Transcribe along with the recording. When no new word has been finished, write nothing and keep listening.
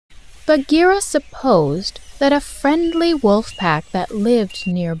Bagheera supposed that a friendly wolf pack that lived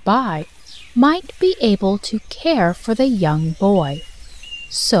nearby might be able to care for the young boy.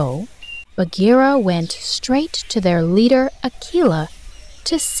 So, Bagheera went straight to their leader Akela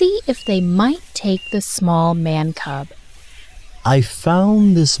to see if they might take the small man-cub. I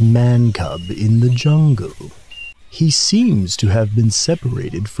found this man-cub in the jungle. He seems to have been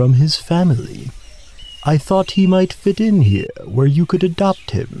separated from his family. I thought he might fit in here where you could adopt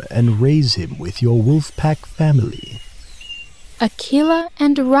him and raise him with your wolf pack family. Akela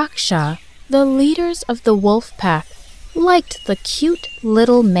and Raksha, the leaders of the wolf pack, liked the cute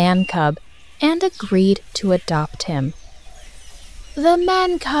little man-cub and agreed to adopt him. The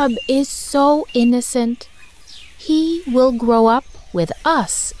man-cub is so innocent. He will grow up with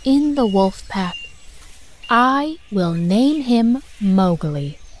us in the wolf pack. I will name him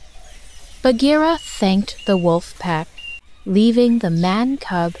Mowgli. Bagheera thanked the wolf pack, leaving the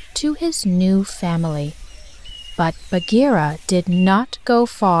man-cub to his new family. But Bagheera did not go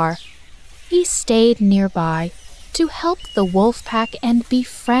far. He stayed nearby to help the wolf pack and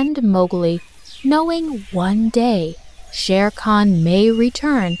befriend Mowgli, knowing one day Shere Khan may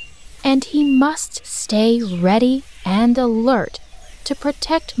return, and he must stay ready and alert to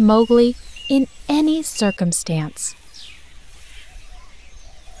protect Mowgli in any circumstance.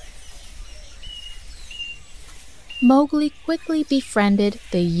 Mowgli quickly befriended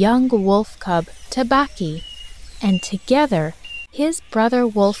the young wolf cub Tabaki, and together his brother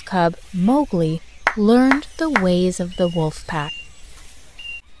wolf cub Mowgli learned the ways of the wolf pack.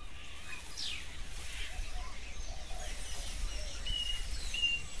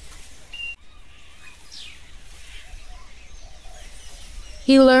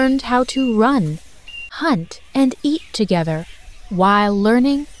 He learned how to run, hunt, and eat together while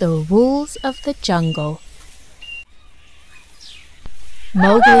learning the rules of the jungle.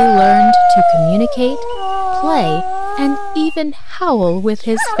 Mowgli learned to communicate, play, and even howl with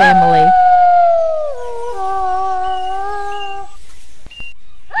his family.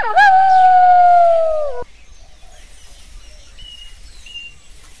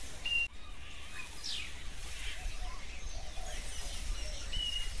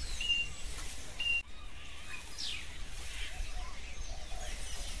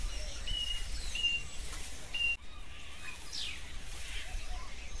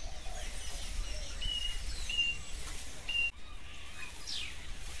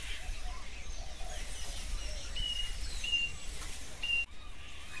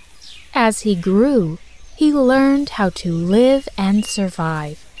 As he grew, he learned how to live and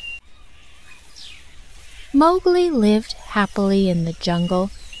survive. Mowgli lived happily in the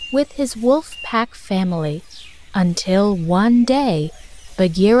jungle with his wolf pack family until one day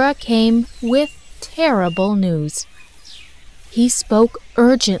Bagheera came with terrible news. He spoke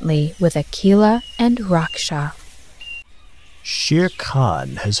urgently with Akela and Raksha. Shere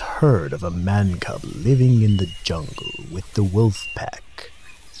Khan has heard of a man-cub living in the jungle with the wolf pack.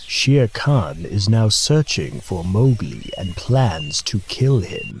 Shere Khan is now searching for Mowgli and plans to kill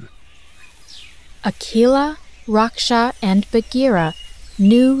him. Akela, Raksha, and Bagheera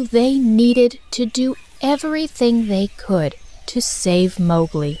knew they needed to do everything they could to save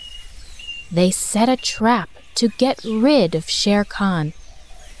Mowgli. They set a trap to get rid of Shere Khan.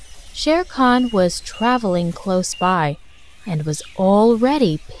 Shere Khan was traveling close by and was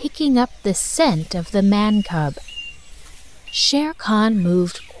already picking up the scent of the man-cub. Shere Khan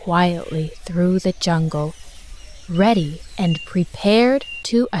moved quietly through the jungle, ready and prepared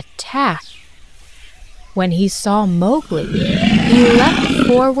to attack. When he saw Mowgli, he leapt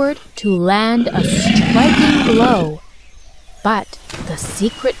forward to land a striking blow. But the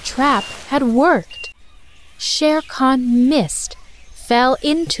secret trap had worked. Shere Khan missed, fell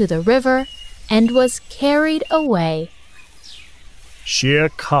into the river, and was carried away. Shere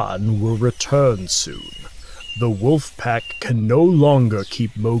Khan will return soon. The wolf pack can no longer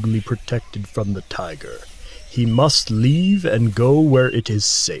keep Mowgli protected from the tiger. He must leave and go where it is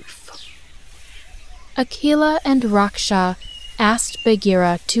safe. Akela and Raksha asked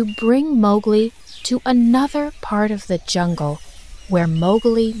Bagheera to bring Mowgli to another part of the jungle where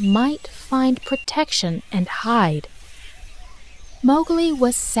Mowgli might find protection and hide. Mowgli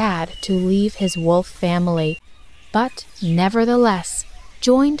was sad to leave his wolf family, but nevertheless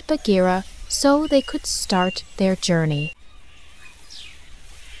joined Bagheera so they could start their journey.